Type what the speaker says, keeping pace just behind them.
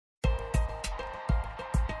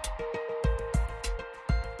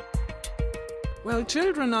Well,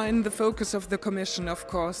 children are in the focus of the Commission, of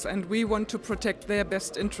course, and we want to protect their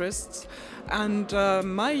best interests. And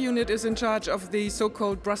my unit is in charge of the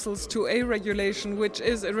so-called Brussels IIa regulation, which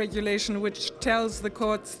is a regulation which tells the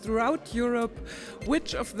courts throughout Europe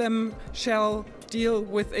which of them shall deal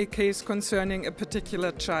with a case concerning a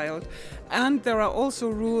particular child. And there are also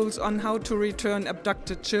rules on how to return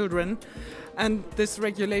abducted children. And this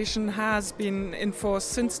regulation has been in force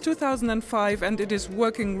since 2005 and it is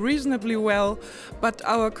working reasonably well, but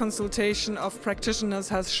our consultation of practitioners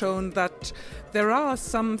has shown that there are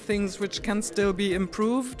some things which can still be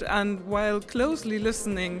improved, and while closely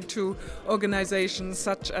listening to organizations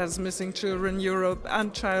such as Missing Children Europe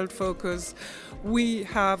and Child Focus, we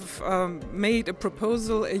have made a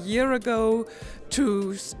proposal a year ago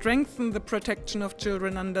to strengthen the protection of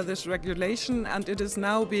children under this regulation, and it is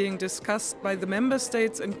now being discussed by the Member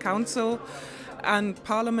States in Council, and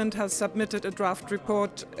Parliament has submitted a draft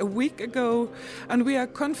report a week ago, and we are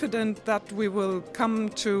confident that we will come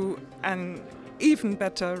to an even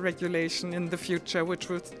better regulation in the future, which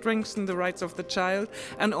will strengthen the rights of the child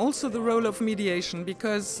and also the role of mediation,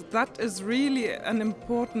 because that is really an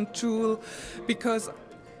important tool. Because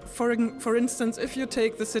for instance, if you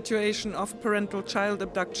take the situation of parental child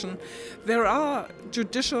abduction, there are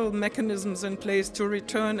judicial mechanisms in place to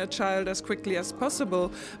return a child as quickly as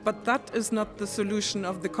possible, but that is not the solution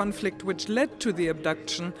of the conflict which led to the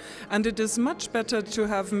abduction. And it is much better to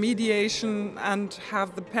have mediation and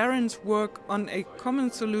have the parents work on a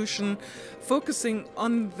common solution, focusing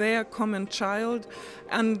on their common child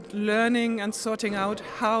and learning and sorting out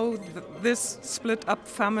how this split up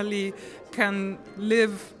family can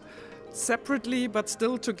live separately but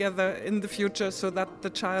still together in the future, so that the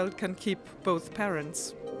child can keep both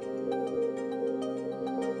parents.